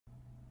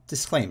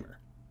Disclaimer.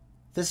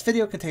 This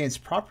video contains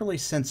properly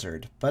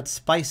censored but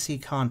spicy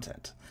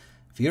content.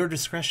 Viewer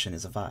discretion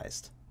is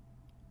advised.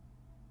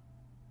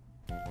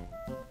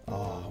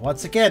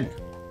 Once again,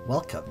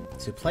 welcome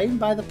to Playing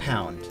by the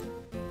Pound,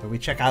 where we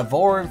check out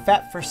vore and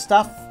fat for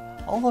stuff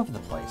all over the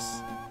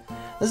place.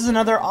 This is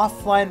another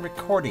offline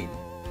recording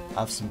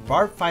of some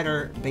Barb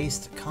Fighter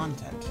based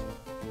content.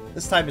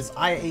 This time it's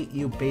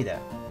I8U Beta,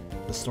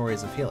 The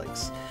Stories of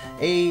Helix,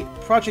 a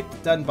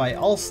project done by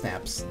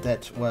Alsnapz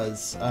that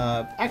was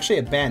actually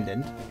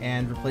abandoned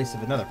and replaced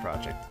with another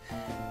project.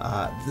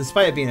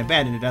 Despite it being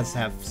abandoned, it does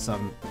have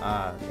some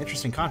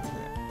interesting content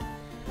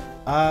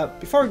in it.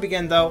 Before we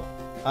begin though,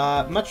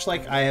 much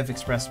like I have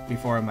expressed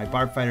before in my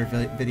Barb Fighter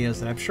videos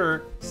that I'm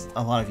sure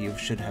a lot of you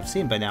should have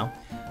seen by now,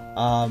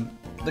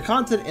 the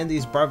content in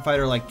these Barb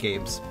Fighter-like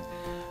games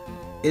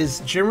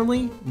is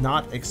generally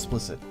not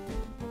explicit,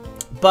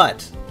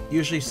 but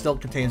usually still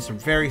contains some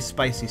very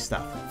spicy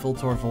stuff. Full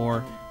Tour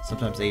vore,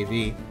 sometimes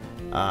AV,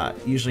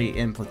 usually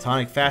in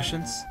platonic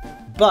fashions,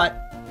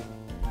 but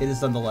it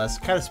is nonetheless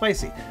kind of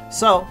spicy.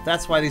 So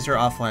that's why these are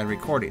offline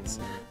recordings.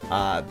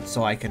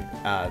 So I can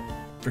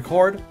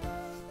record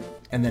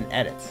and then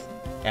edit.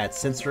 Add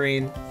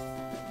censoring,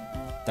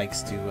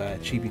 thanks to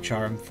Chibi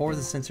Charm for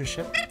the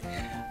censorship.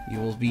 You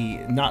will be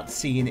not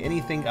seeing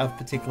anything of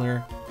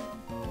particular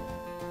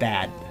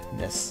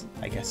badness,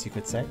 I guess you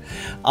could say.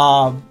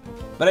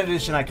 But in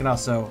addition, I can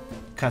also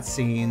cut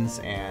scenes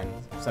and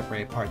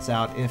separate parts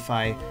out if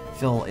I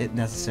feel it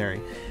necessary.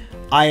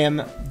 I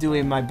am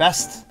doing my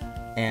best,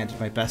 and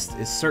my best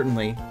is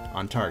certainly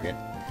on target,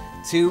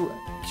 to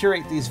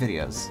curate these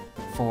videos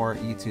for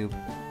YouTube,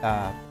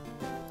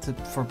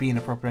 for being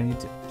appropriate on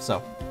YouTube.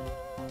 So,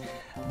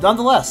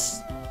 nonetheless,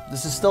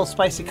 this is still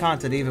spicy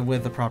content even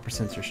with the proper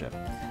censorship.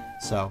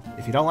 So,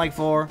 if you don't like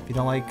vore, if you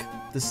don't like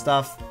this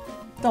stuff,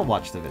 don't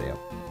watch the video.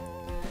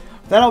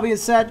 That all being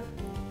said,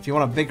 if you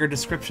want a bigger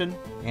description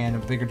and a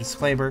bigger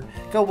disclaimer,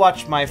 go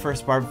watch my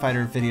first Barb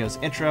Fighter video's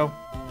intro,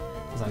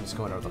 because I'm just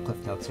going over the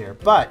cliff notes here.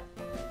 But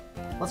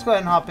let's go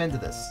ahead and hop into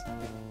this.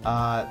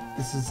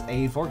 This is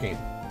a vore game,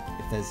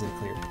 if that isn't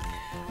clear.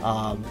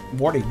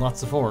 Warning,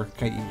 lots of vore.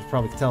 Okay, you can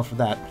probably tell from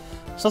that.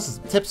 There's also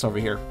some tips over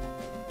here.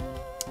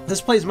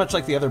 This plays much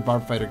like the other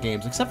Barb Fighter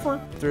games, except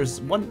for there's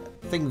one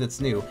thing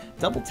that's new.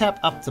 Double tap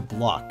up to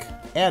block.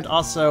 And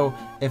also,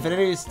 if an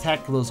enemy's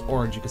attack glows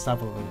orange, you can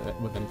stop it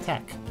with an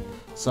attack.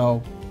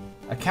 So,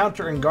 a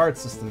counter and guard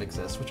system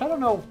exists, which I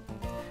don't know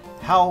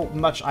how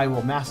much I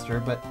will master,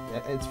 but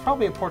it's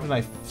probably important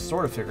I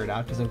sort of figure it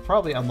out, because it would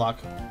probably unlock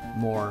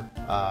more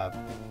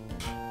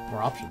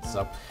options.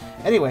 So,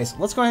 anyways,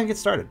 let's go ahead and get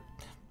started.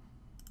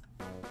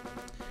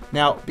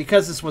 Now,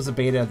 because this was a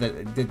beta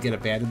that did get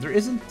abandoned, there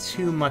isn't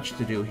too much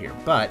to do here,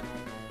 but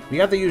we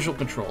have the usual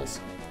controls.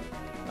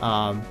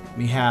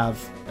 We have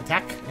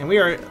attack, and we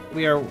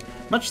are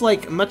much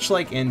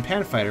like in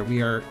Pan Fighter,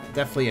 we are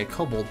definitely a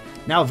kobold.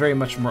 Now, very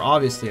much more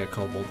obviously a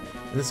kobold.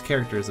 And this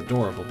character is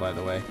adorable, by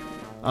the way.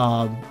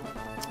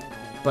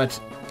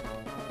 But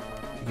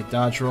you can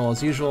dodge roll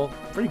as usual.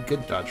 Pretty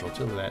good dodge roll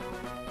too. Look at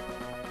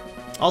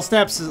that.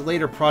 Alsnapz's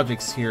later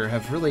projects here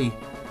have really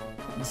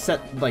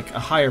set like a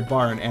higher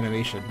bar in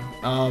animation.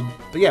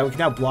 But yeah, we can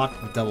now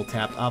block with double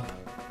tap up,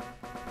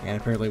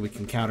 and apparently we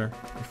can counter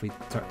if we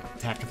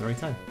attack at the right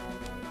time.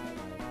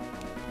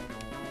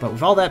 But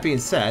with all that being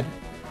said,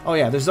 oh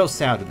yeah, there's no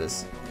sound to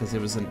this because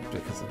it was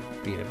because of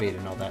being a beta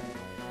and all that.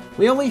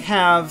 We only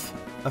have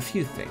a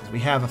few things. We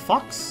have a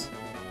fox,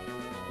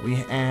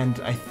 and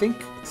I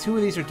think 2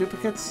 of these are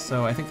duplicates,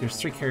 so I think there's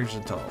 3 characters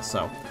in total.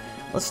 So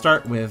let's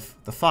start with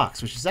the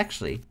fox, which is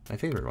actually my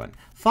favorite one.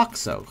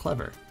 Foxxo,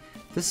 clever.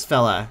 This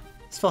fella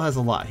has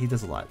a lot. He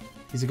does a lot.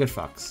 He's a good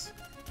fox.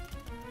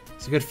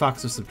 He's a good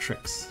fox with some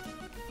tricks.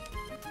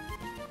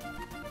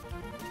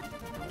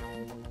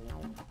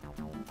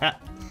 Ah.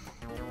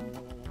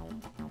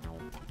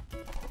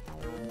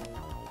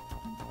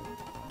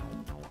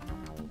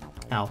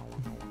 Ow.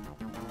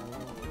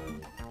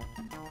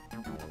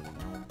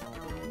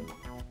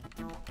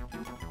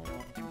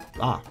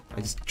 Ah,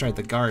 I just tried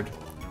the guard.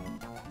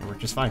 It worked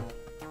just fine.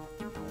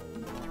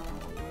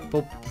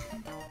 Boop.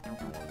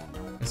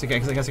 I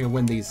guess I can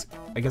win these.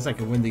 I guess I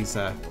can win these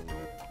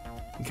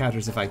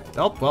encounters if I.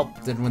 Oh well,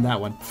 didn't win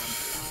that one.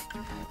 If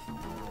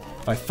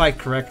I fight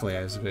correctly,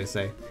 I was going to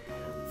say.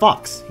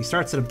 Fox. He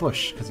starts in a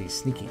bush because he's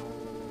sneaky.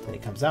 Then he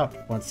comes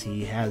out once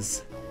he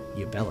has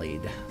you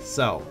bellied.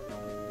 So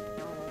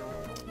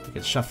we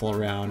can shuffle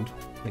around,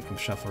 make him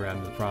shuffle around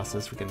in the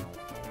process. We can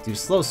do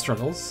slow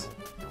struggles,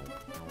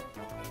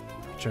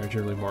 which are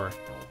generally more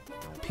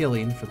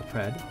appealing for the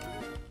pred.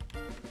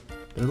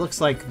 But it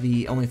looks like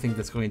the only thing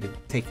that's going to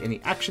take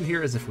any action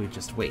here is if we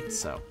just wait,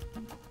 so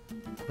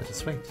let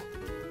us wait.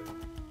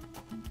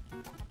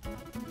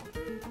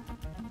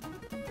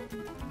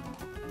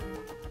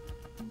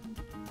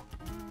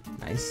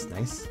 Nice,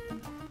 nice.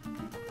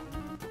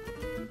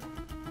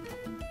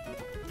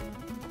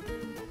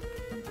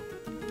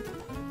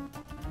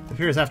 It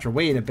appears after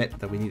waiting a bit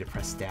that we need to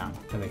press down.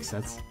 That makes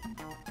sense.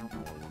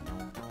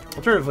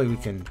 Alternatively, we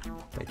can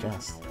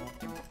digest.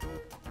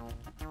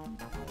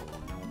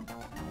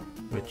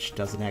 which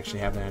doesn't actually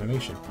have an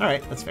animation.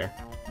 Alright, that's fair.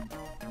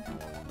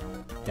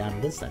 Down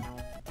it is then.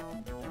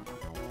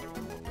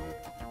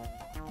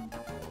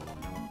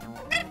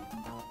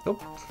 Oh.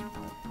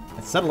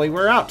 And suddenly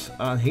we're out.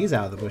 He's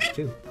out of the bush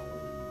too.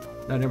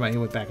 No, never mind. He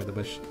went back in the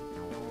bush.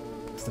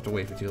 Stepped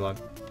away for too long.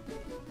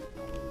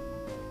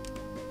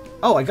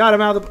 Oh, I got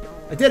him out of the...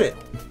 I did it!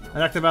 I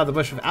knocked him out of the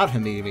bush without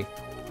him meeting me.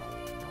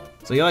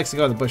 So he likes to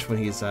go in the bush when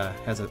he's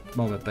has a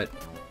moment, but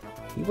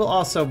he will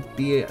also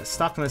be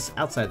stalking us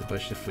outside the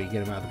bush if we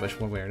get him out of the bush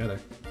one way or another.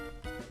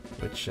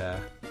 Which,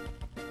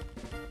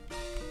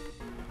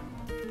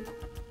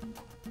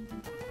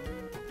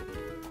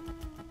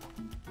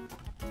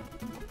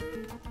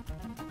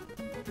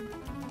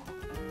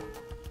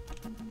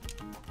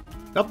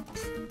 Oh.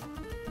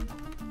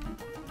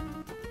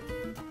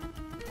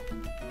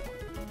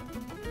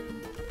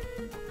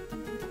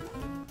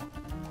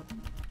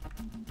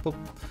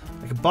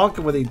 I can bonk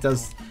him when he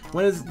does...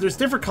 there's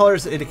different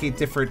colors that indicate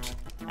different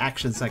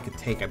actions I can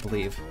take, I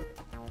believe.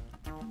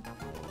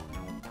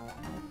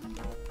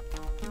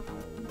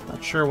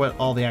 Not sure what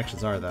all the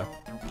actions are, though.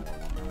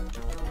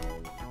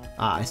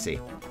 Ah, I see.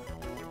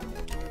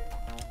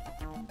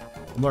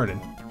 I'm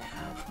learning.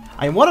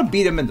 I want to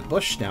beat him in the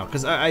bush now,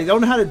 because I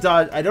don't know how to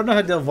dodge. I don't know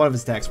how to deal with one of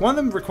his attacks. One of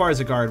them requires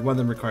a guard, one of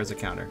them requires a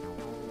counter.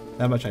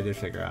 That much I did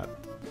figure out.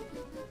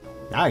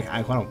 Now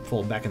I want to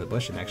pull him back in the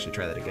bush and actually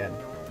try that again.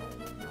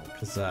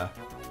 Because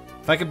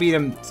if I could beat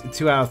him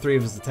 2 out of 3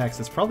 of his attacks,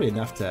 that's probably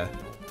enough to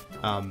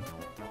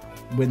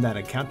win that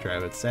encounter, I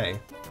would say.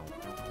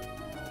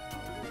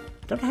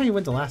 Don't know how you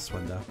win the last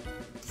one, though.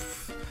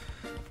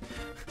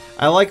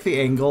 I like the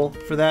angle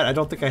for that. I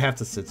don't think I have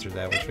to censor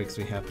that, which makes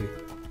me happy.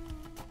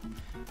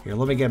 Here,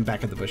 let me get him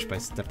back in the bush by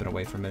stepping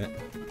away for a minute.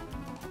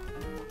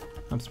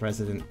 I'm surprised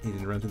he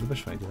didn't run to the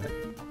bush when I do that.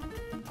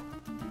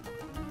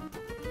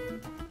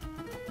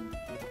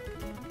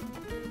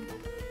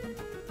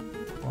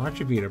 Well, aren't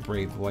you being a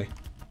brave boy?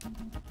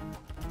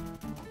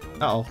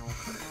 Uh-oh.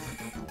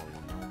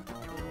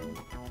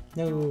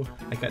 No,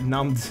 I got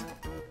numbed.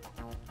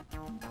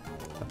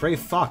 A brave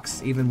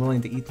fox, even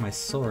willing to eat my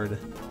sword.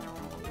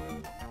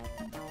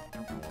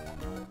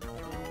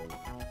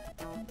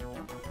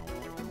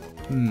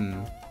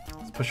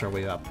 Let's push our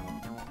way up.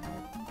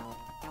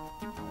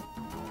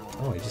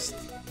 Oh, he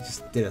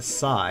just did a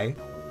sigh.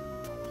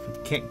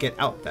 We can't get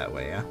out that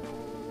way, yeah?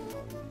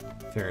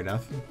 Fair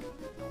enough.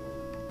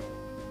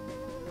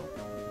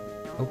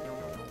 Oh.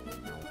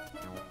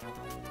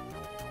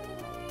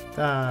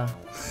 Ah.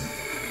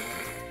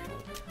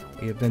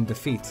 We have been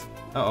defeated.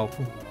 Uh-oh.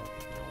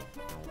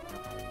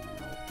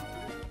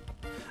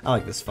 I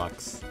like this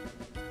fox.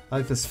 I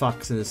like this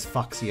fox and his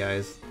foxy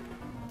eyes.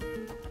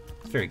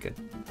 It's very good.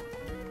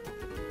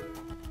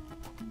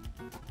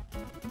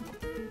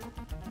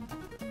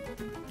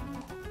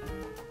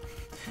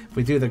 If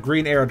we do the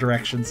green arrow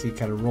directions, he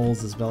kind of rolls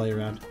his belly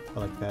around.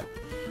 I like that.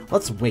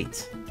 Let's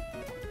wait.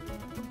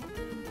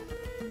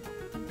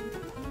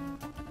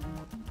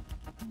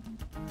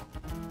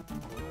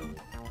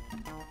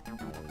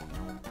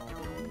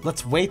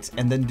 Let's wait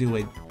and then do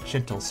a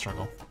gentle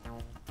struggle.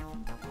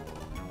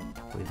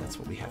 I believe that's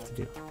what we have to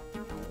do.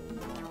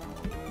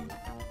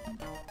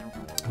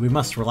 We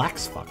must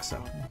relax,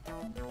 Foxxo.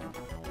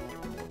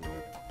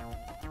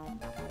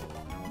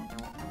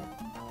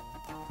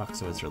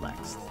 Foxxo is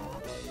relaxed.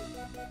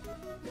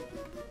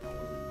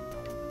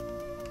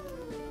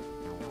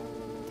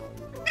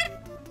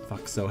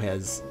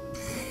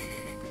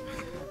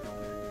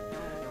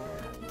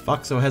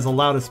 Foxxo has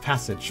allowed his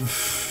passage.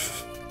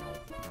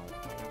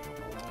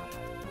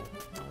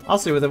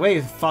 Also, with the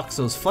way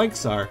Foxxo's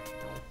flanks are,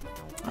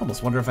 I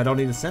almost wonder if I don't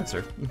need a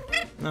sensor.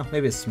 No,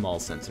 maybe a small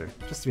sensor,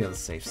 just to be on the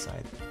safe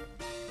side.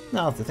 No,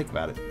 I'll have to think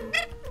about it.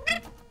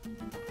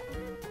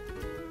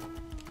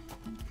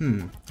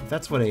 If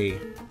that's what a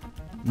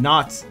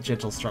not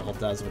gentle struggle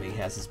does when he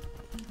has his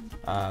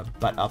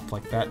butt up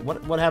like that,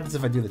 what happens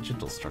if I do the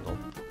gentle struggle?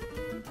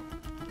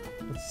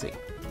 Let's see.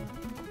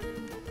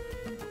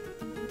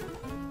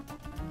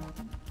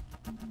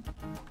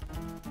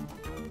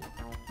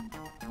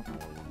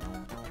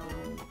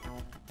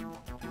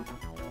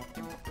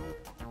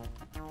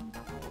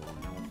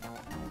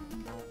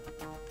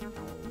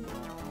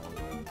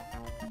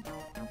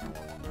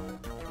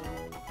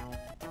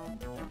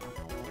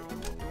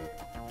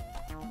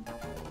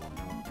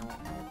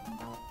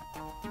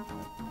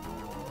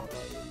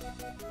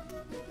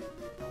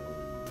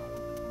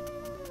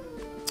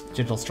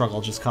 Gentle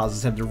struggle just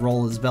causes him to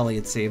roll his belly,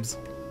 it seems.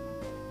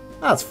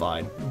 That's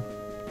fine.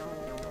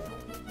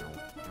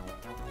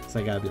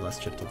 So I gotta be less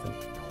gentle then.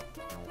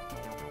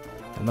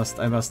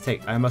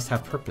 I must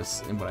have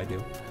purpose in what I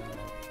do.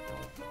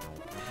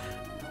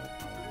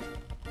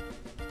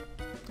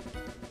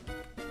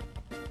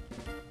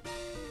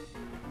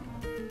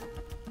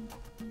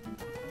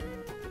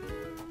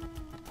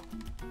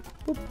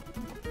 Boop.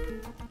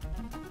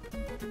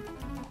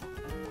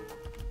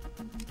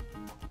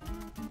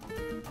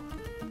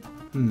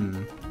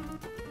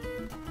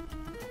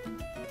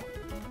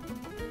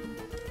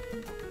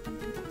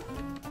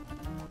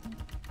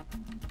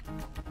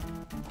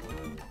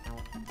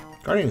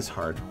 Guarding is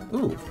hard.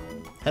 Ooh,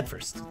 head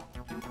first.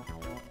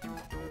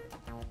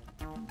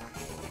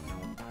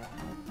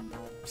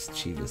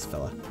 Mischievous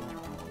fella.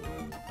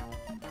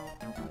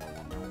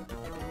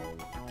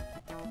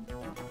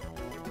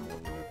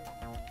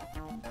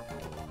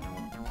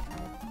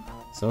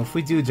 So if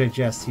we do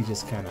digest, he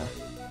just kind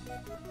of...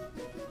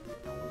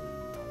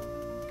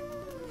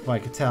 If I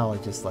could tell,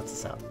 he just lets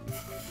us out.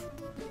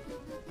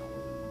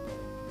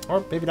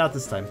 Or maybe not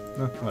this time.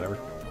 No, whatever.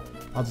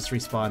 I'll just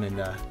respawn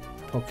and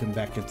poke him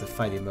back into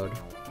fighting mode.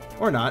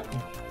 Or not.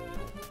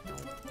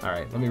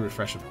 Alright, let me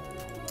refresh him.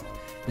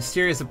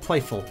 Mysterious and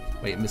playful.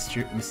 Wait,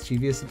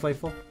 mischievous and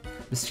playful?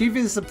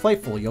 Mischievous and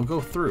playful, you'll go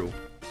through.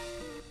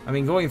 I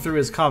mean, going through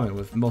is common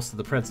with most of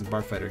the Prince and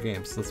Barfighter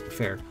games, let's be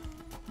fair.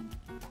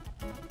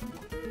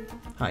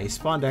 Huh, he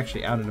spawned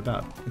actually out and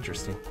about.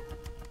 Interesting.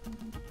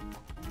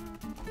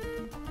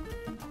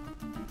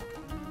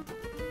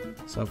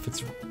 So if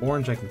it's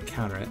orange, I can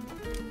counter it.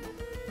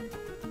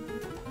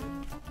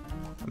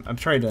 I'm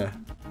trying to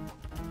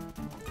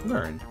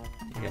learn,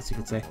 I guess you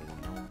could say.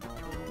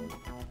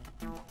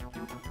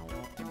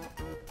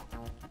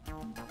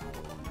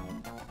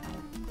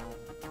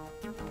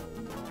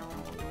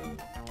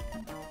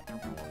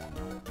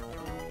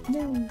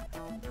 No.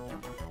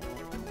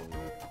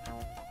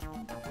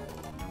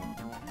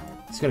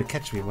 He's gonna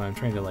catch me when I'm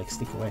trying to like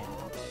sneak away.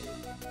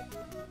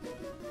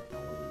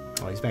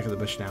 Oh, he's back in the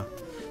bush now.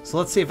 So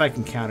let's see if I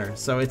can counter.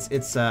 So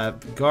it's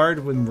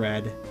guard when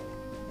red,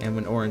 and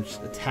when orange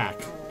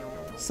attack.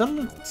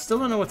 Still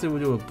don't know what to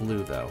do with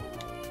blue though.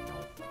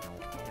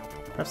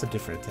 Perhaps a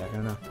different attack. I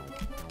don't know.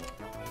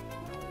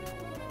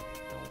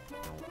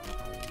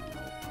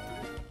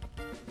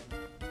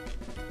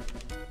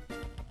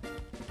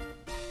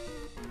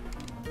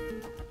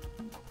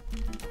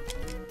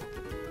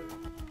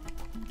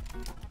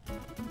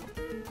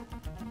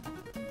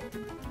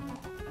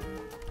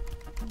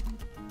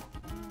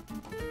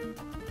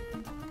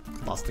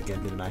 Lost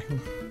again, didn't I?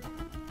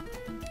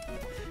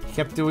 He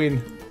kept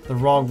doing the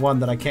wrong one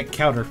that I can't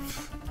counter.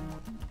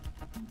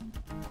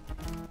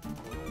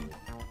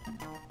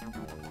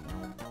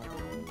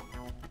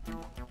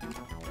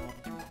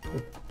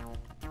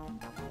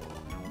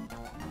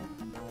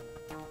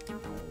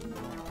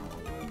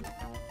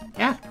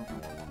 Yeah.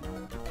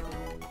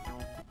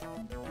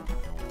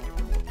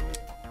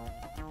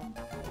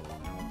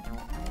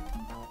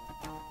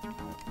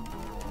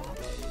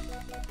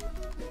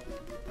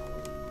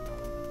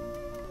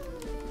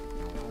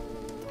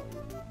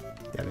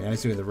 Yeah, I mean, I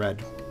was doing the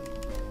red.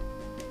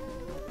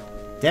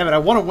 Damn it, I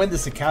want to win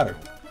this encounter.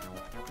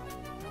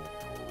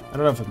 I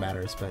don't know if it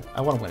matters, but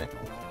I want to win it.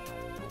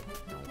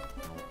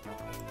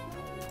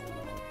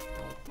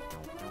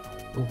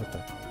 Ooh, what the...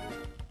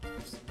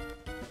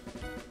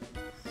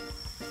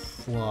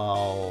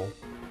 Whoa.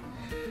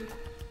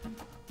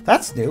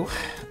 That's new.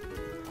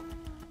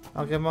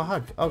 I'll give him a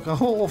hug.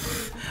 Oh,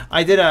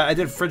 I did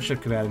a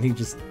friendship command and he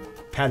just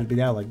patted me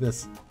down like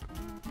this.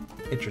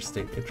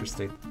 Interesting,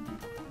 interesting.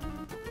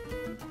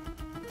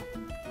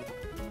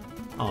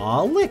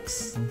 Aw,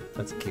 licks!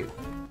 That's cute.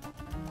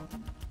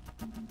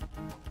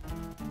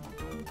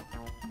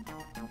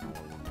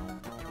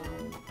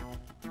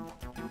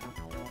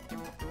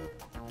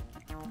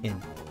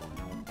 In.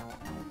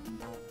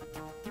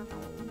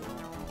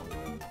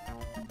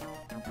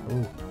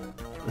 Ooh.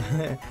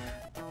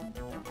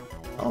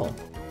 Oh.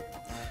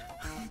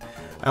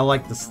 I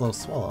like the slow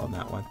swallow on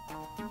that one.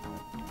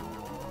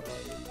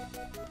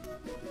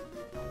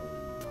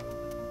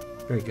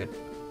 Very good.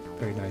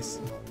 Very nice.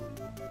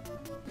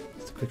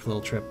 Quick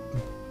little trip.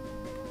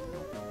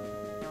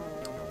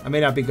 I may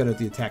not be good at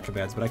the attack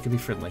commands, but I can be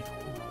friendly.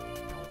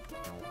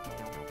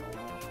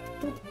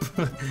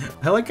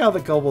 I like how the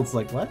kobold's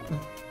like, what?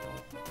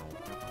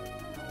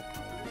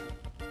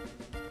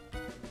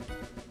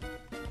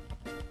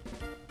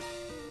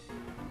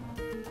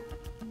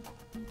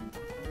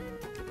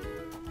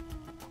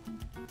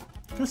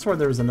 I could have sworn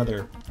there was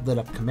another lit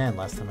up command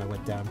last time I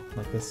went down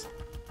like this.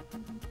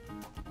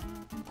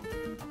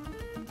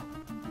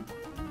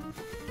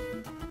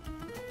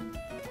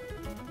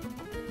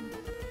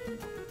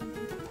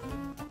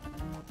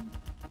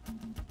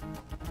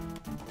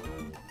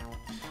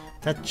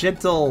 That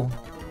gentle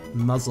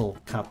muzzle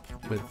cup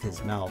with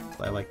his mouth.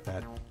 I like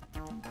that.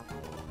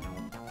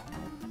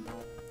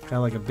 Kind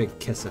of like a big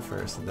kiss at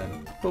first, and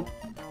then boop.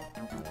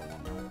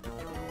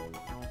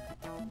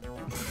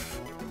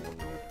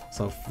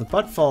 So if the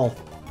butt fall,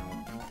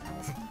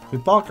 we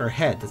bonk our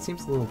head. That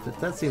seems a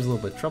little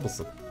bit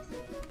troublesome.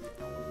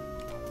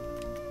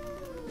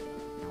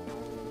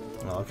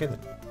 Well, okay then.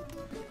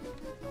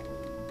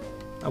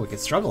 Oh, we can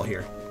struggle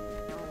here.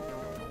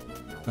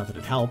 Not that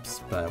it helps,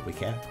 but we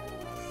can.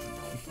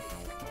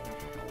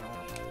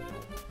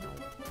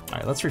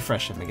 Alright, let's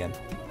refresh him again.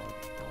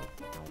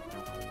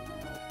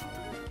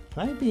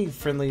 Can I be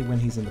friendly when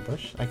he's in the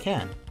bush? I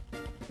can.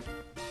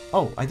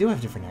 Oh, I do have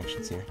different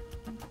actions here.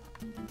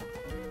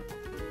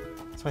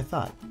 That's what I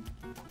thought.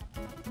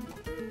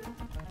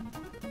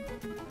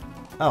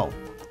 Oh.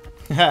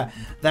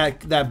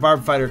 that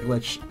barb fighter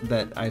glitch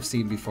that I've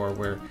seen before,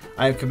 where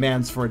I have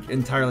commands for an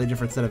entirely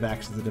different set of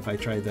actions, and if I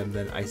try them,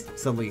 then I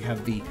suddenly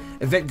have the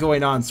event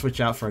going on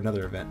switch out for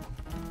another event.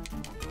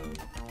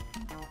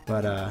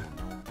 But oh,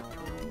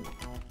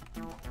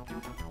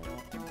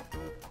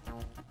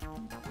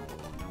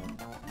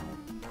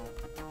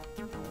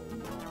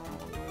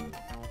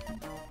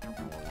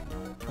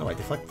 I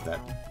deflected that.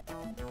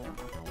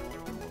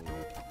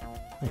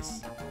 Nice.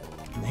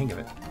 Getting the hang of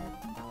it.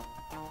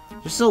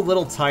 There's still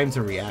little time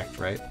to react,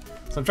 right?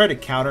 So I'm trying to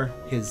counter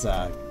his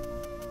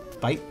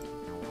bite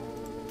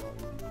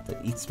that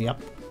eats me up,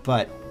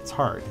 but it's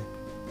hard.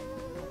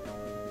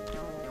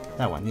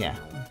 That one, yeah.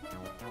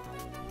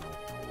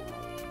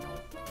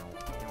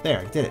 There,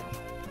 I did it.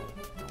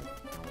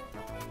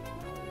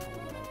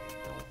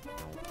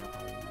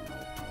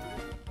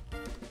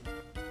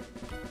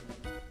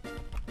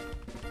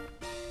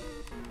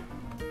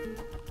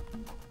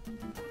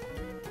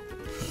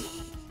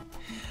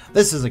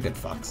 This is a good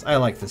fox. I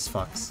like this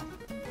fox.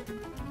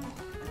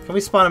 Can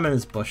we spawn him in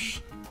his bush?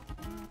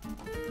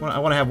 I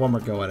want to have one more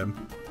go at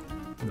him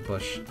in the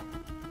bush.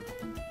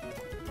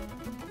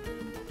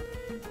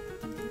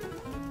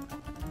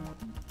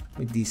 Let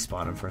me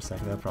despawn him for a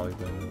second. That'll probably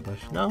go in the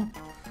bush. No?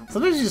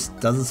 Sometimes he just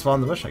doesn't spawn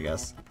in the bush, I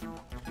guess.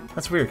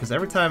 That's weird, because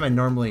every time I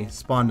normally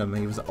spawned him,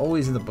 he was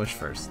always in the bush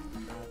first.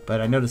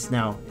 But I noticed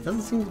now, it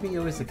doesn't seem to be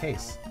always the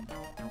case.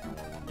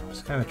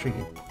 It's kind of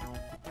intriguing.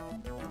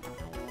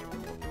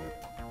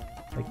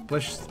 Like,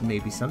 bush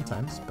maybe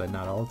sometimes, but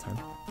not all the time.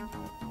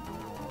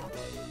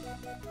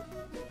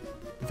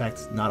 In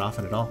fact, not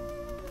often at all.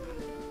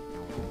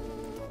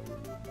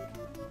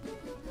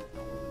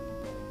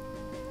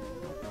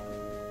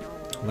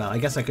 Well, I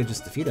guess I could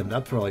just defeat him.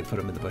 That'd probably put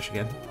him in the bush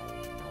again.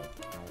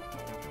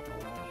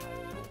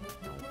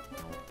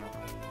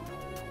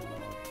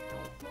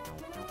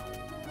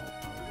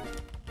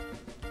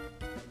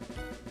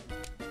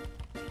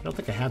 I don't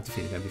think I have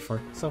defeated him before,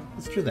 so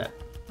let's do that.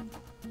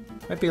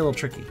 Might be a little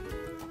tricky.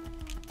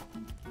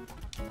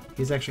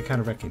 He's actually kind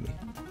of wrecking me,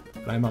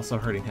 but I'm also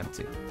hurting him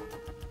too.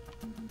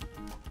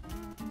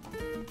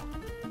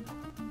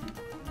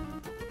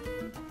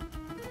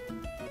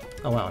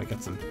 Oh wow, I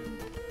got some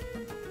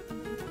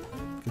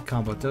good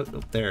combo.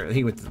 Oh, there,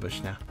 he went to the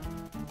bush now.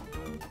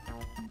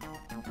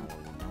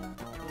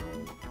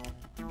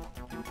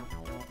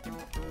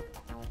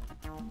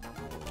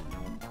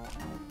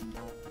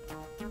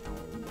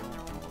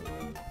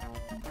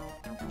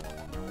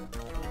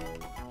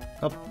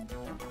 Oh,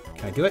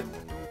 can I do it?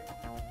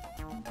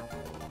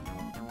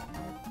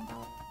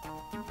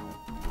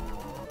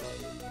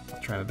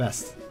 I'll try my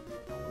best.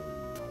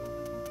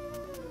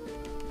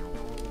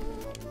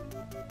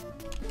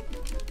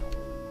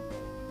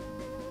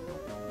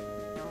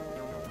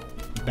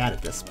 I'm bad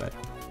at this, but...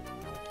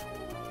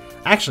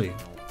 Actually,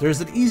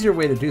 there's an easier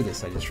way to do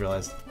this, I just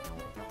realized.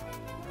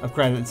 Oh,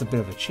 granted, it's a bit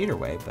of a cheater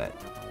way, but...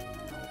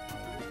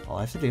 all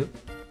I have to do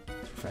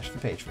is refresh the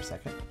page for a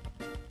second.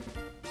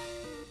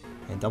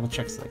 And double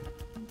check something.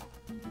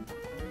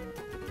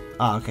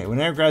 Ah, okay. When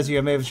air grabs you,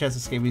 I may have a chance to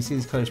escape. We see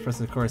these colors press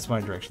in the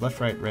corresponding direction. Left,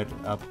 right, red,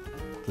 up,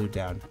 blue,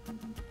 down.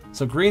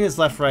 So green is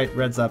left, right,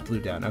 red's up, blue,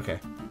 down. Okay.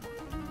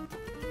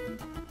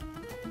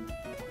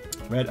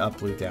 Red, up,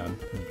 blue, down,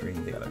 and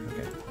green the other.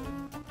 Okay.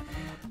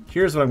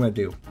 Here's what I'm going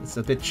to do. It's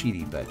a bit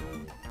cheaty, but...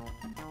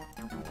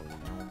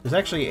 there's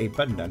actually a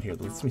button down here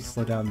that lets me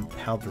slow down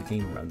how the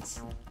game runs.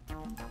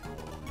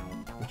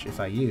 Which,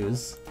 if I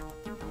use...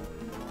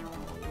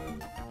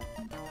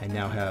 I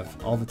now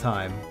have all the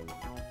time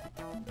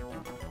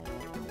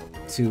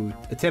to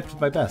attempt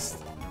my best.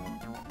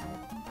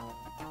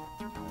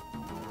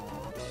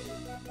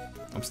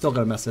 I'm still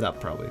gonna mess it up,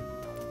 probably.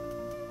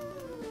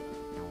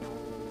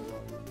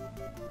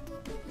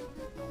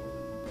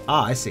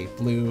 Ah, I see.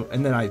 Blue,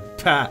 and then I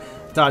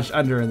dodged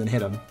under and then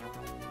hit him.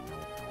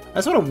 I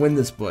just want to win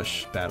this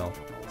bush battle.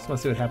 I just want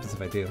to see what happens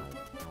if I do.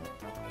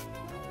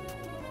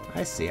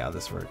 I see how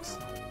this works.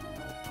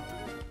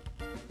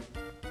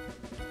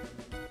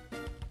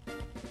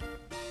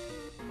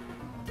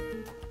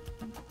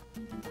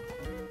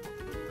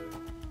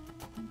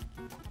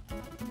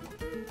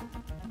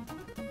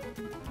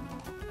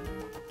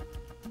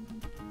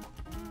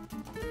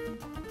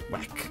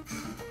 Whack.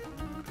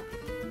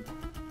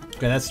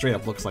 Okay, that straight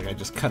up looks like I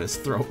just cut his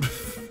throat.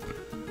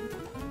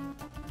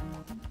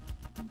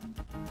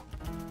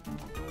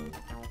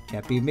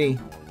 Can't be me.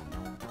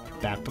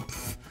 Bap.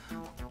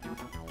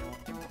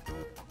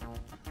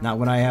 Not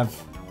when I have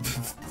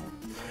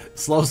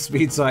slow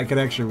speed so I can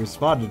actually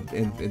respond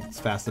and it's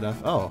fast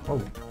enough. Oh,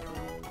 oh.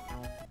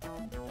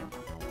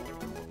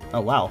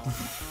 Oh, wow.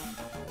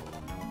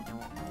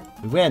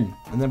 We win,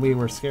 and then we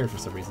were scared for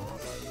some reason.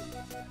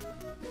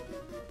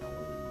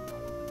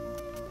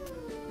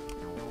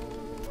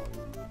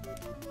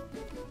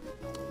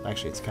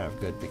 Actually, it's kind of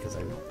good because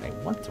I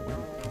want to win.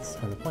 That's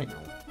kind of the point.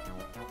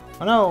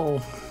 Oh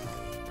no!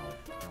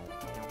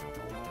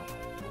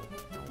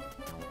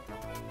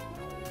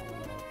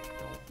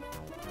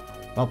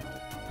 Well,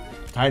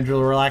 time to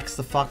relax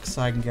the fox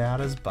so I can get out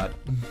his butt.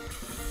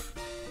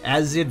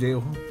 As you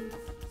do.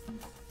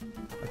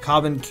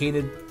 common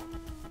canid,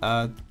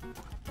 a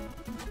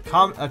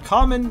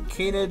common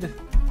canid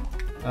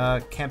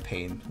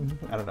campaign.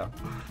 I don't know.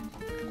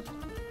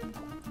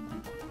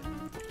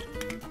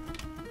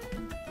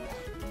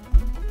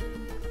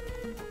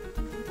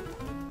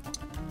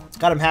 It's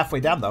got him halfway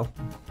down though.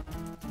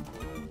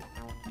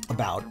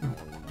 About.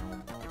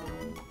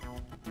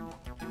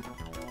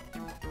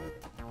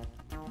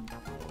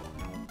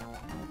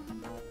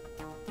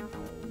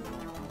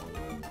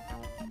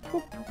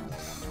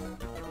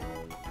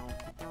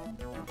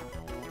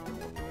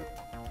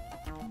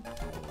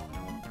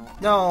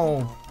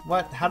 No!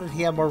 What? How did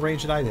he have more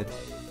range than I did?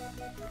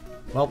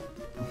 Well,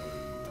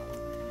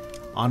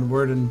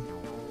 onward and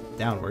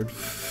downward.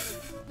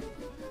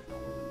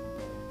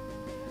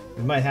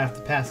 We might have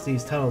to pass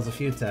these tunnels a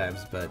few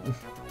times, but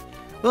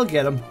we'll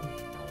get them.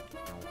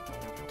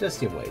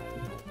 Just you wait.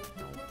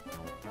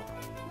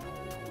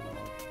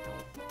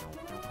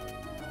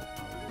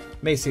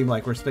 May seem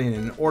like we're spending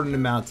an inordinate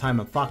amount of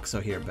time on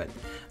Foxxo here, but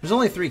there's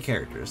only 3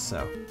 characters,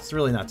 so it's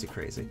really not too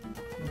crazy.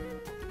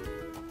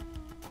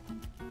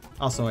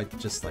 Also, I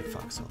just like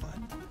Foxxo a lot.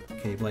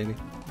 Can you blame me?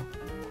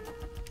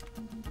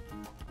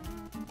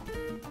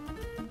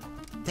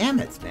 Damn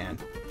it, man.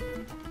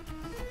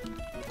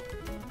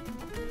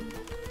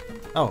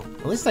 Oh,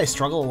 at least I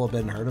struggled a little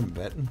bit and hurt him a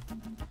bit.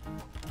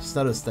 Just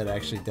noticed that I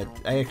actually did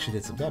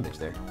some damage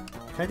there.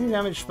 Can I do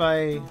damage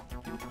by...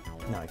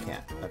 No, I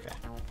can't. Okay.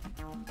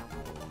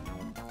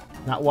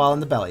 Not while in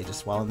the belly,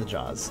 just while in the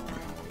jaws.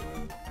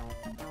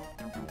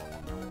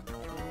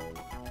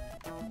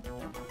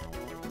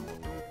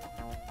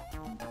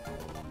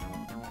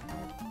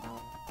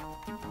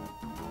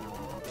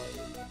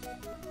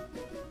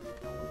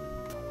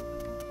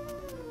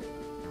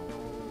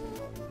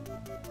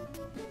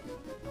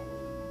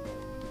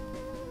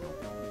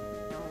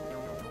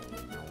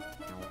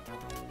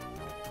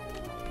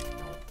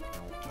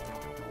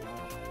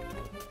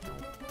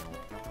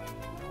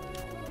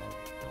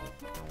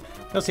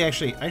 No, see,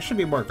 actually, I should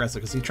be more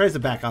aggressive because he tries to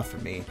back off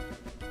from me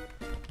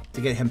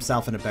to get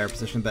himself in a better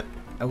position, but...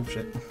 Oh,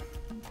 shit.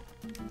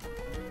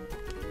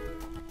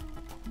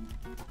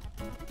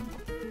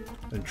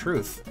 In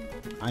truth,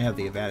 I have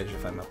the advantage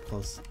if I'm up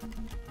close.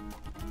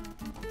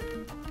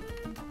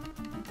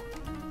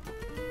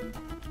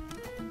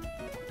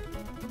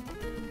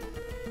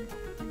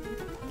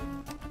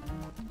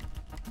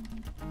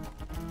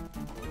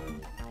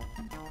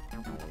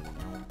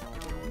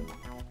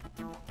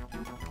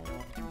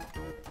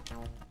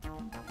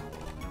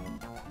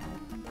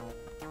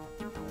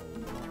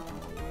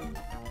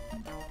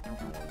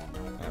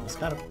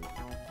 Got him.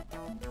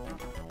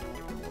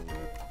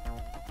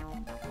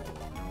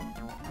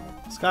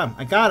 Got him.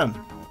 I got him.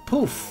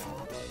 Poof.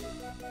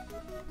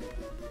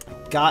 I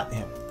got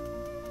him.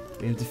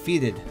 We have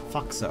defeated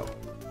Foxxo.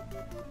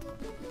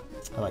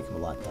 I like him a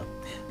lot, though.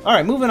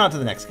 Alright, moving on to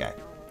the next guy.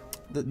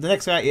 The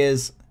next guy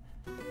is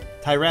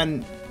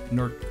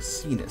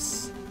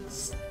Tyranorcinus.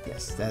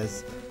 Yes, that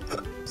is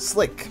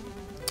Slick.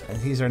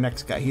 And he's our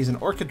next guy. He's an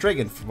orchid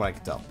dragon, from what I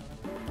can tell.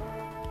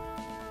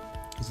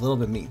 He's a little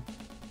bit mean.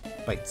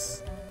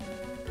 Bites.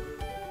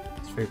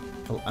 It's very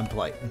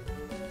unpolite.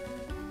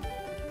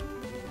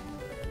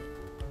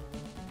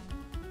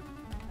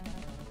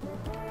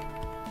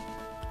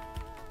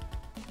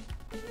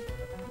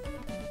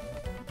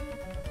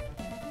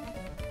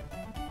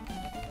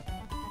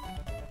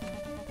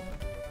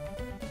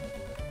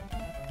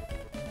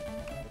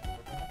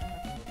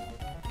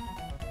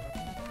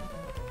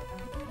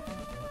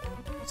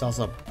 It's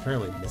also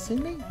apparently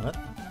missing me? What?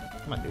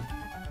 Come on, dude.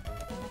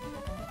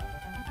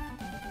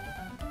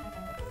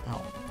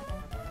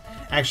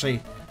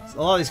 Actually,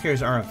 a lot of these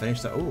characters are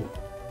unfinished, so... Ooh.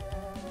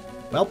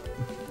 Well,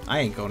 I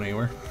ain't going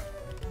anywhere.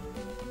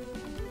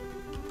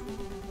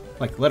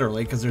 Like,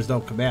 literally, because there's no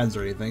commands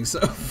or anything,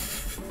 so...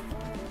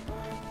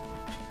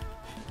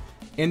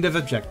 End of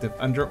objective.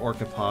 Under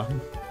Orca Paw.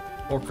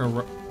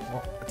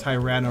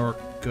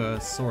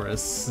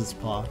 Tyranorcinus's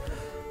paw.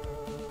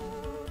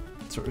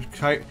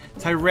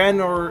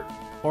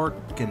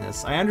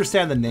 Tyranorcinus. I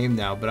understand the name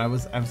now, but I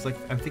was like...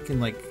 I'm thinking,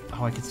 like,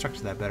 how I could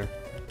structure that better.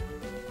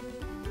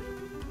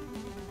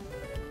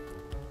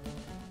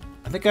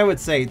 I think I would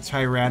say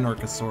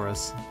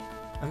Tyranorcinus.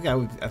 I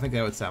think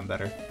that would sound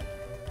better.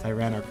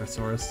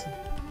 Tyranorcinus.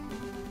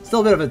 Still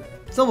a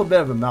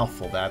bit of a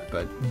mouthful, that,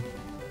 but...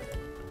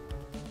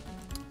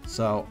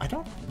 So, I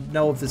don't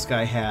know if this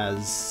guy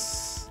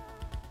has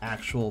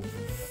actual...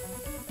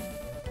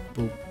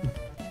 Boop.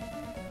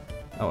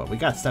 Oh, we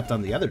got stepped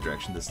on the other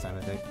direction this time,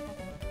 I think.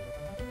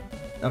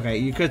 Okay,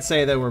 you could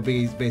say that we're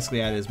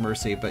basically at his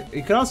mercy, but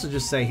you could also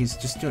just say he's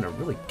just doing a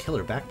really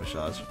killer back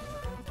massage.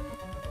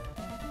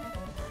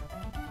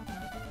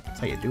 That's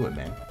how you do it,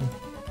 man.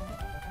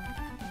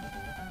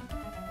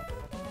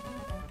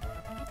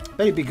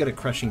 Bet he'd be good at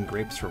crushing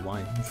grapes for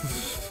wine.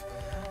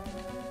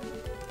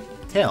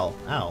 Tail,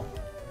 ow.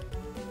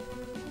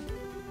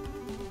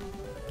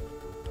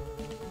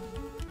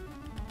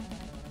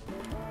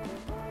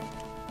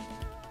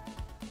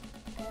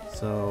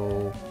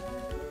 So,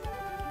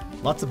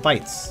 lots of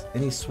bites,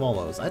 and he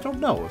swallows. I don't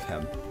know of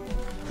him.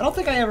 don't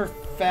think I ever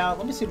found...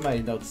 Let me see what my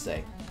notes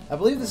say. I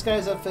believe this guy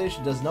is unfinished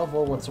and does no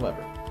vore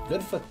whatsoever.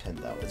 Good footpin,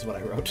 though, is what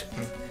I wrote.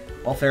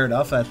 Well, fair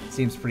enough. That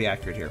seems pretty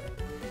accurate here.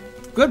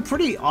 Good,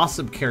 pretty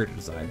awesome character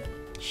design.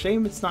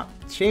 Shame it's not.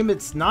 Shame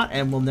it's not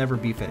and will never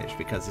be finished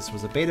because this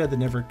was a beta that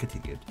never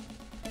continued.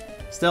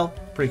 Still,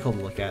 pretty cool to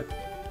look at.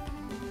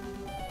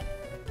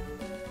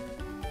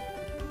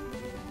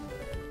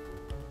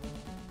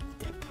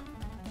 Dip.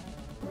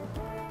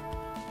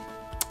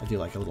 I do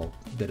like a little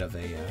bit of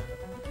a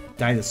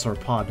dinosaur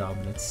paw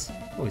dominance.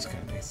 Always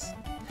kind of nice.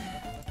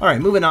 All right,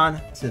 moving on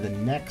to the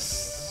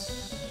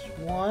next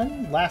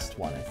one. Last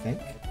one, I think.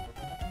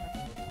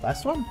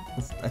 Last one?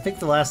 I think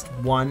the last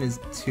one is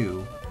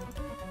 2.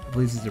 I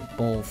believe these are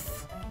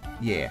both...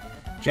 Yeah.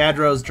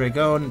 Jadros,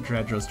 Dragone,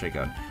 Jadros,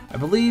 Dragone. I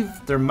believe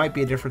there might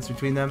be a difference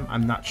between them.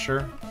 I'm not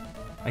sure.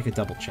 I could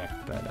double check,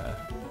 but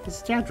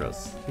this is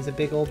Jadros. He's a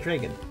big old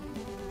dragon.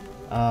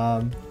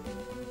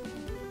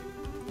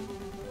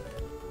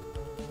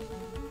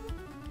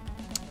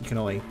 You can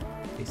only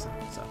face him,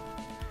 so...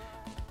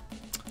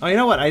 Oh, you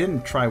know what? I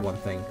didn't try one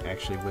thing,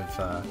 actually, with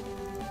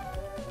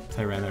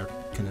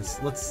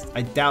Tyranorcinus.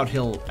 I doubt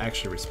he'll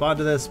actually respond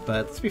to this,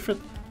 but let's be fair.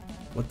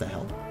 What the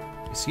hell?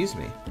 Excuse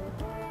me.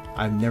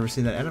 I've never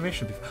seen that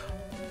animation before.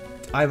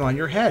 I'm on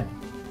your head.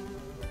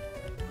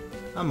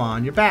 I'm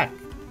on your back.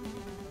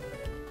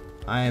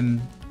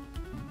 I'm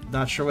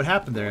not sure what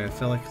happened there. I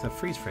feel like the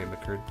freeze frame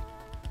occurred.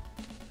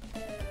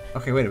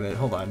 Okay, wait a minute.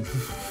 Hold on.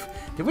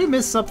 Did we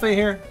miss something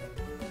here?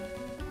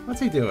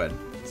 What's he doing?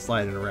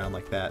 Sliding around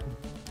like that.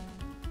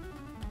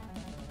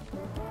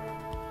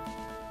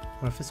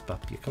 I want to fist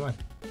bump you. Come on.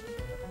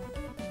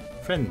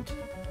 Friend.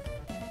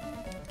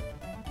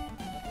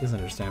 He doesn't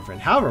understand,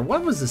 friend. However,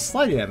 what was this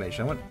sliding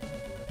animation?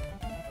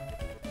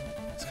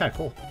 It's kind of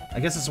cool. I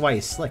guess that's why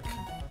he's slick.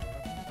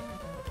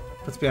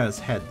 Puts me on his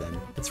head, then.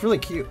 It's really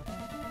cute.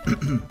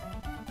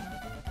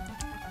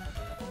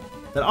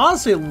 That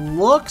honestly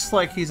looks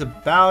like he's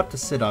about to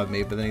sit on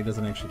me, but then he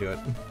doesn't actually do it.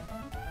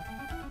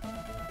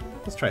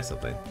 Let's try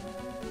something.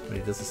 When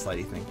he does the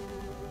slidey thing.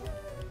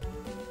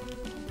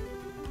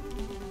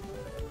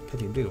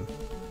 Pitting Doom.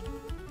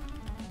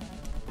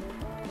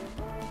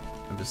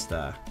 I'm just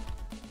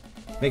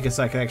making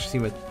so I can actually see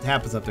what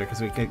happens up there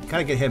because we can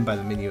kind of get hit by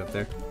the menu up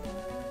there.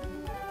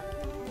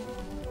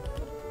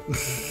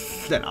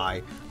 That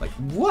eye, like,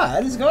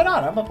 what is going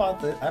on? I'm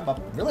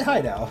up really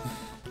high now.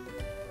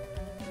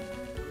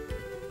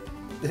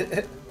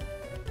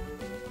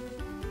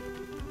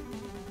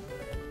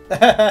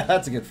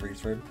 That's a good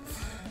freeze frame.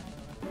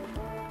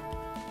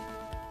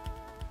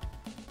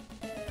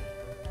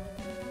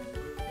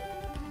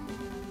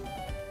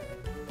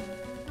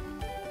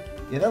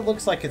 Yeah, that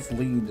looks like it's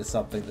leading to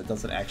something that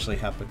doesn't actually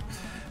happen.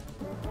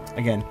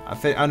 Again,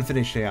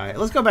 unfinished AI.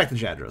 Let's go back to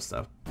Jadros,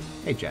 though.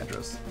 Hey,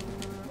 Jadros.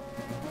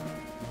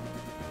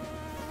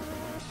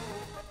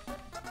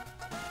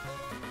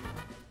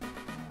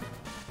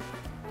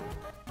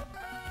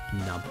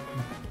 Numb.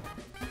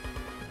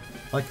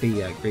 I like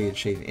the graded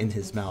shade in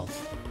his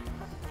mouth.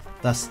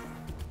 Thus,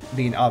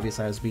 being obvious,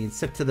 I was being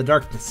sipped to the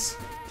darkness.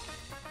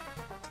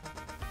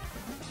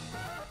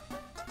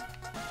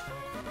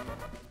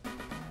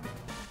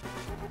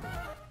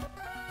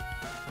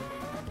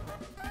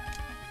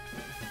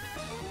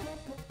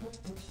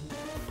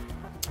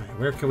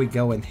 Where can we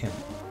go in him?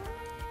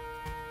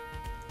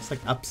 It's like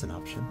up's an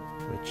option,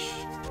 which...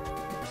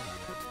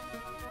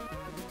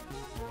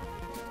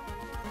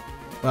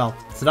 Well,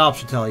 it's an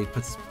option until he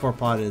puts his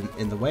forepaw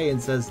in the way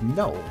and says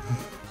no.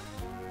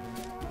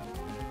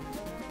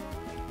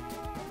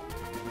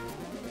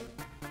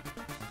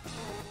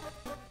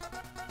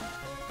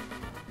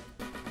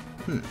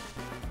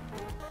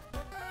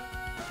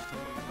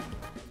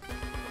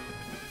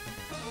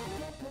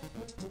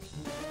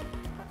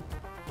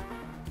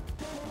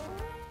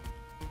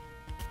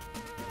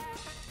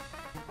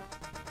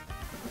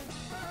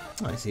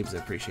 Oh, he seems to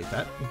appreciate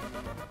that.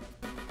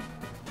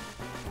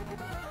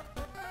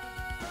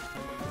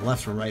 The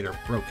left and right are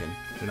broken.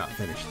 They're not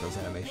finished, those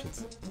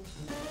animations.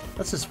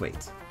 Let's just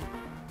wait.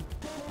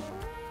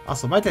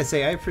 Also, might I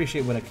say, I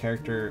appreciate when a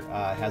character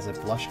has a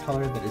blush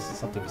color that isn't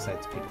something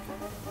besides pink.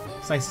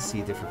 It's nice to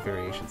see different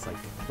variations, like,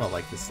 well,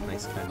 like this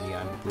nice kind of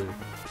neon blue.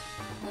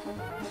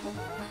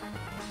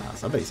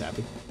 Somebody's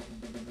happy.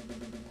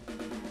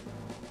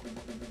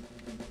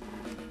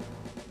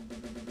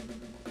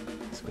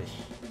 Squish.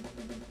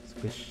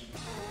 Squish.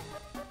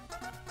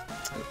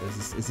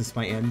 Is this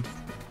my end?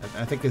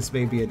 I think this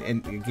may be a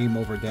game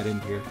over dead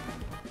end here.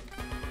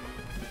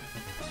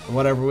 But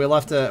whatever, we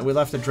left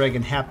a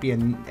dragon happy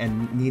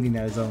and kneading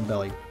at his own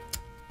belly.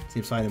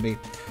 Seems fine to me.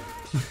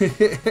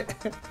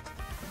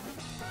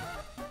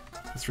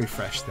 Let's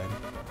refresh then.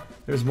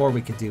 There's more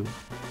we could do.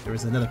 There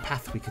was another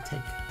path we could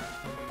take.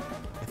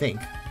 I think.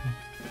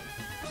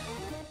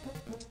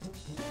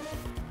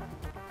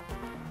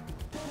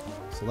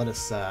 So let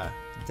us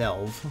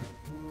delve.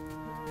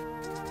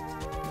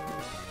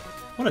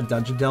 I want a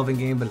dungeon delving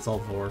game, but it's all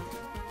vore.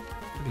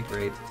 That'd be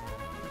great.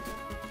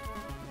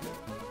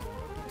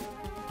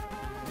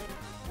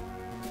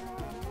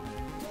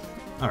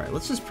 Alright,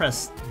 let's just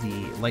press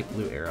the light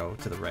blue arrow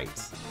to the right.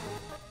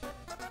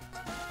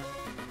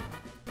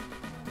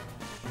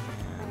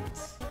 And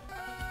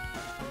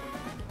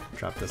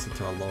drop this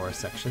into a lower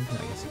section, I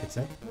guess you could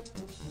say.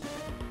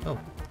 Oh.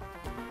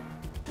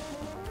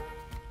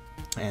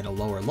 And a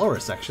lower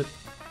section.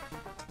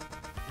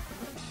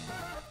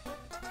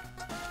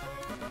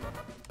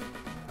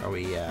 Are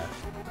we,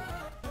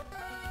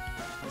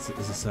 is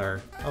this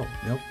our... Oh,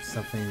 nope,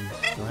 something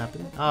still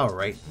happening?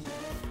 Alright.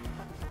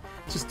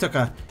 Just took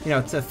a, you know,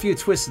 it's a few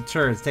twists and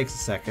turns, takes a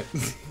second.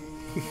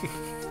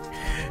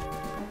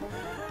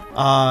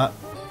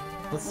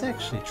 Let's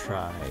actually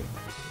try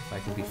if I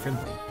can be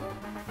friendly.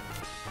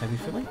 Can I be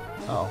friendly?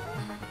 Oh.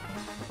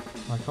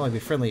 Well, I can only be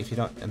friendly if you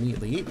don't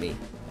immediately eat me,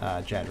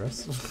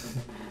 Jadros.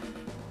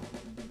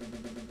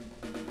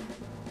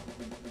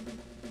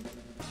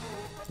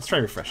 Let's try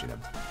refreshing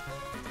them.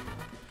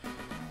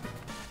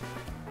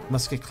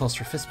 Must get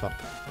closer. Fist bump.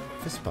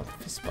 Fist bump.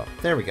 Fist bump.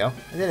 There we go.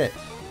 I did it.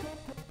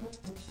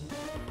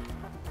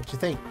 What you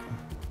think?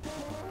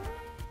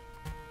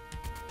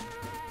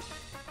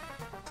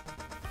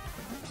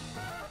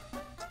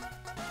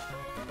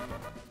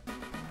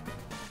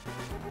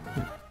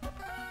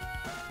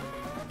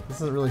 This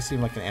doesn't really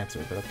seem like an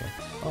answer, but okay.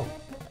 Oh.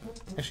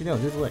 Actually, no.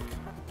 Do the lick.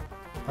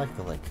 I like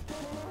the lick.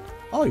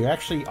 Oh, you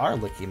actually are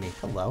licking me.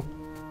 Hello.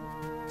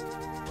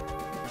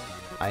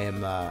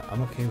 I'm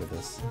okay with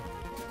this.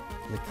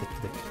 Lick,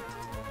 lick, lick.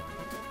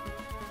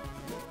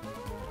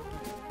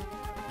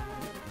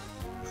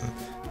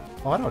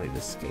 Oh, I don't need to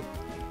escape.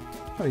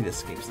 I don't need to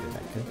escape to do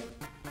that good.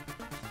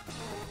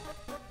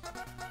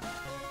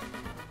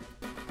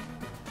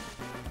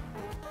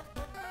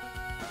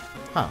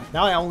 Huh,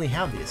 now I only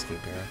have the escape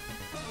arrow.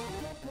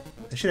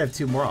 I should have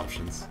 2 more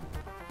options.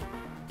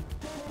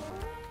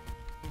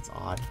 That's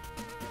odd.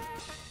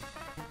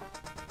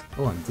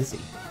 Oh, I'm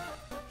dizzy.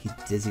 He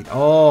dizzied.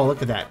 Oh,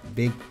 look at that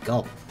big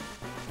gulp.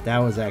 That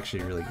was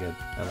actually really good.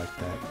 I like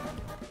that.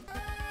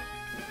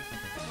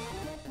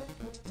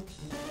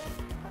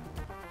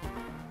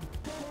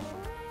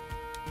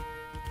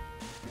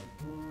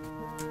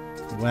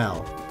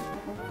 Well,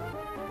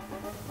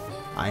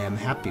 I am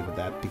happy with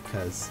that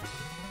because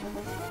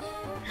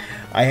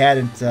I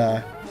hadn't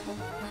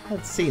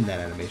seen that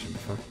animation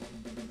before.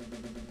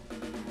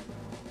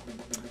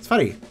 It's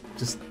funny,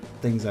 just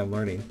things I'm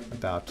learning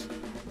about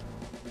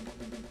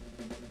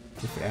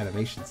different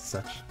animations and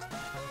such.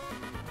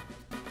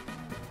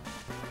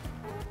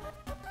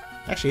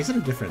 Actually, he's in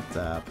a different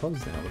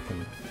pose now. We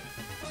can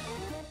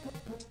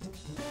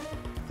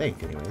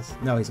think, anyways.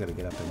 No, he's gonna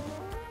get up and.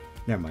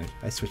 Never mind.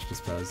 I switched his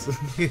pose.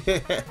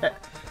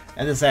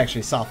 And this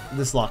actually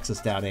this locks us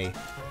down a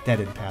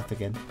dead-end path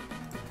again.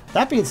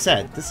 That being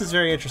said, this is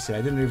very interesting.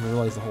 I didn't even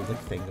realize the whole lick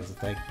thing was a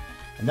thing.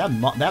 And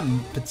that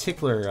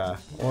particular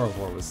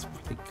Orovore was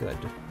really good.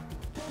 Okay,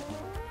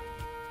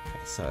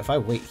 so if I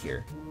wait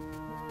here,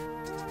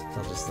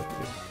 he'll just lick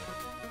me.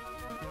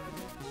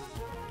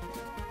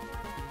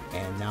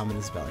 And now I'm in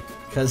his belly.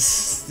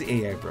 Because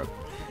the AI broke.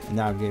 And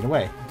now I'm getting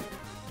away.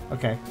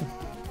 Okay.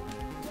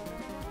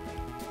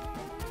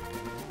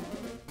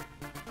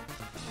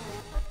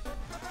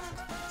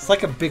 It's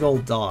like a big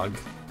old dog.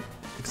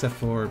 Except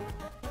for...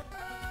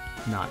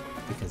 not,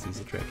 because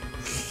he's a dragon.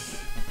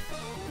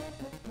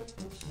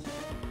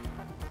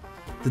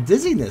 The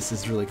dizziness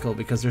is really cool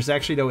because there's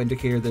actually no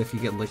indicator that if you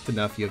get licked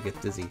enough, you'll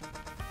get dizzy.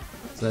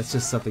 So that's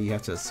just something you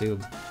have to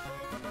assume.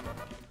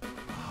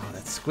 Oh,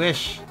 that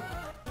squish!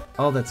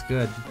 Oh, that's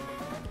good.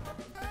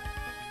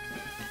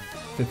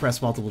 If you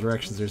press multiple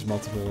directions, there's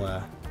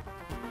multiple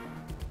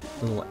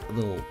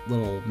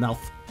little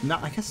mouth.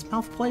 I guess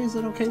mouth play is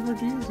an okay word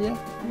to use. Yeah,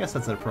 I guess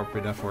that's an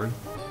appropriate enough word.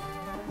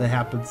 That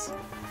happens.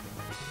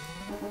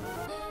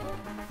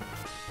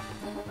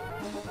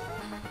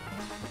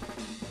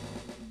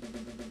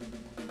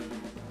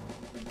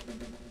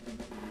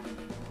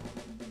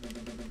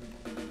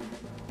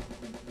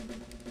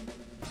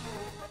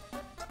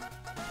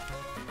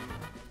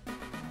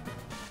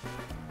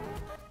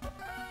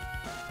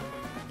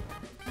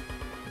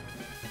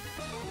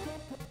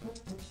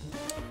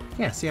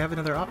 Yeah, see, I have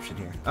another option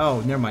here.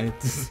 Oh, never mind.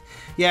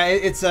 Yeah,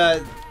 it's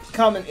a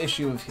common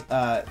issue of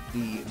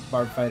the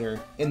Barb Fighter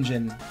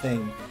engine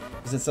thing,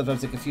 is that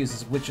sometimes it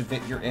confuses which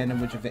event you're in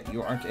and which event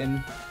you aren't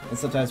in, and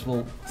sometimes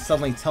will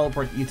suddenly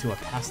teleport you to a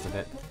past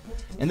event.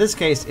 In this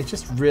case, it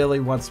just really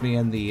wants me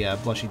in the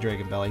blushy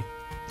dragon belly.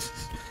 It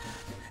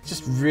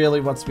just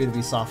really wants me to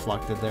be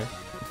soft-locked in there.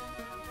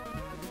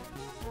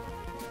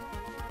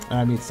 And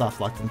I mean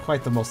soft-locked in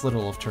quite the most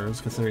literal of terms,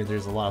 considering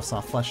there's a lot of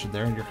soft flesh in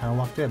there and you're kind of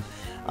locked in.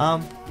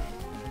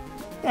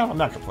 Yeah, I'm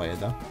not complaining,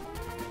 though.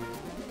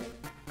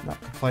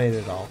 Not complaining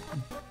at all.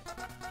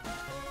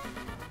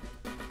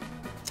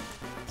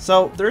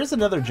 So, there is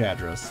another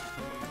Jadros.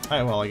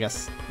 Well, I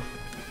guess,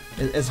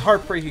 as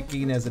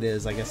heartbreaking as it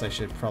is, I guess I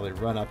should probably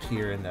run up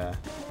here and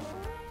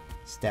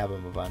stab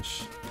him a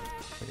bunch.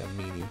 Like a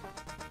meanie.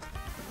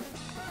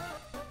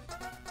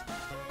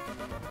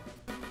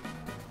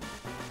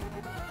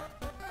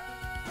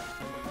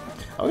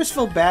 I always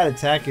feel bad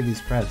attacking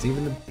these Preds,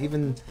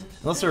 even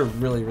Unless they're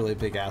really, really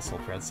big asshole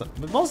friends.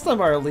 But most of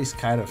them are at least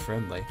kind of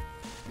friendly.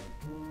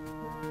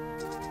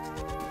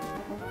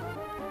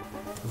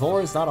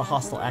 Vore is not a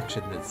hostile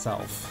action in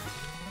itself.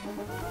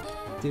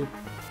 Dude.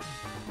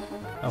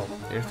 Oh,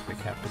 the earthquake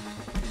happened.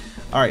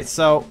 Alright,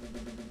 so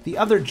the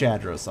other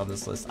Jadros on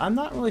this list. I'm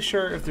not really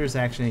sure if there's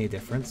actually any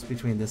difference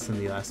between this and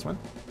the last one.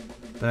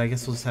 But I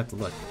guess we'll just have to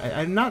look.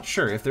 I'm not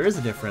sure if there is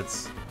a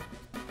difference.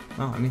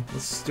 Well, I mean,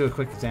 let's just do a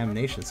quick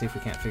examination, see if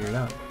we can't figure it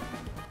out.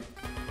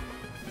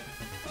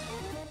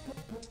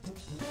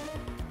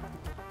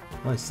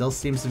 Well, he still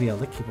seems to be a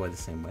Licky Boy the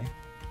same way.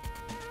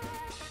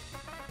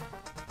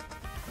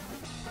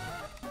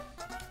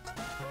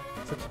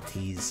 Such a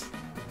tease.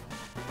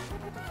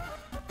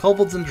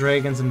 Kobolds and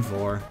dragons and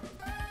vore.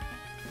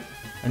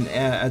 And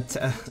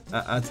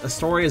a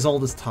story as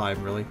old as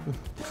time, really.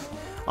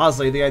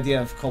 Honestly, the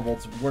idea of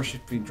kobolds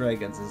worshipping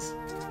dragons is...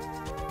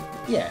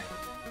 yeah,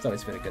 it's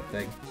always been a good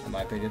thing, in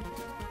my opinion.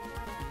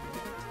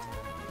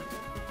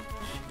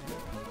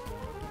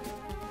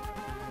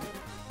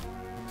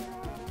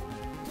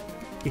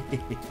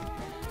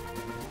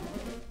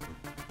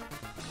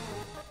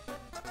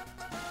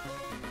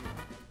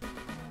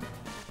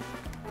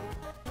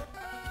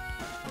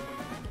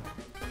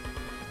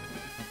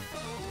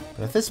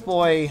 But if this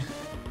boy...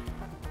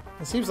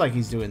 it seems like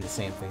he's doing the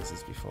same things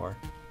as before.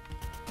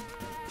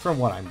 From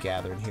what I'm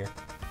gathering here.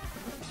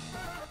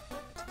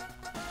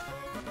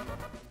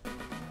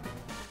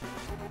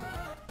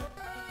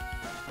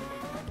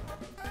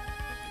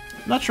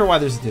 I'm not sure why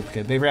there's a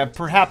duplicate.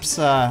 Perhaps,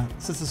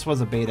 since this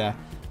was a beta,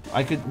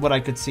 what I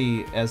could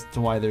see as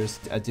to why there's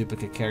a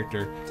duplicate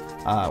character.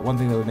 One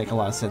thing that would make a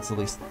lot of sense, at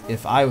least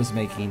if I was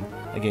making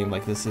a game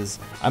like this, is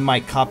I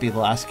might copy the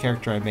last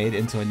character I made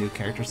into a new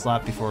character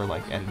slot before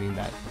like editing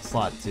that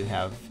slot to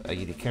have a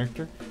unique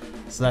character.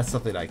 So that's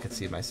something I could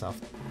see myself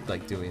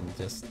like doing,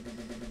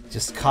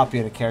 just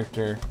copying a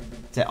character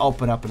to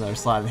open up another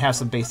slot and have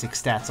some basic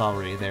stats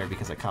already there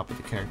because I copied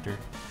the character,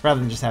 rather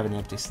than just having an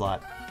empty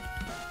slot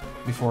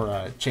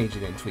before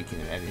changing it and tweaking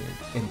it, editing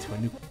it into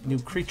a new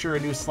creature, a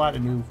new slot, a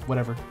new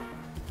whatever.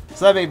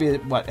 So that may be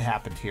what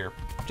happened here.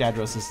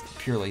 Jadros is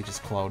purely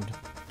just cloned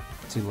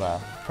to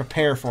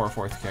prepare for a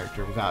fourth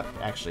character without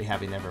actually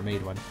having ever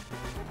made one.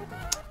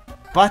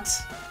 But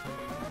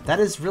that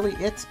is really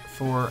it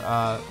for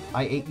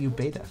I8U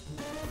beta.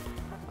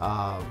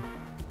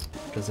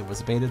 Because it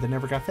was a beta that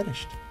never got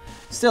finished.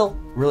 Still,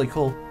 really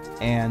cool,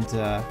 and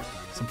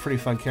some pretty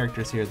fun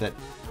characters here that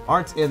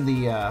aren't in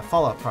the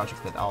Fallout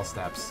project that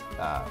Alsnapz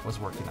was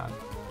working on.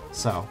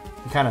 So,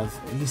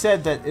 he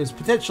said that it was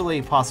potentially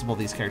possible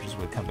these characters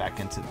would come back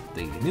into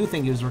the new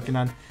thing he was working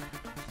on,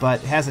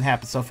 but it hasn't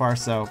happened so far,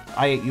 so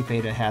I8U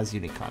beta has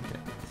unique content.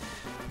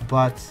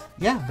 But,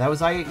 yeah, that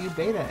was I8U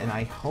beta, and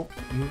I hope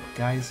you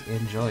guys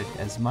enjoyed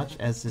as much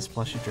as this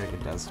plushie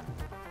dragon does.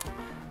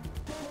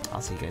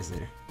 I'll see you guys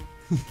later.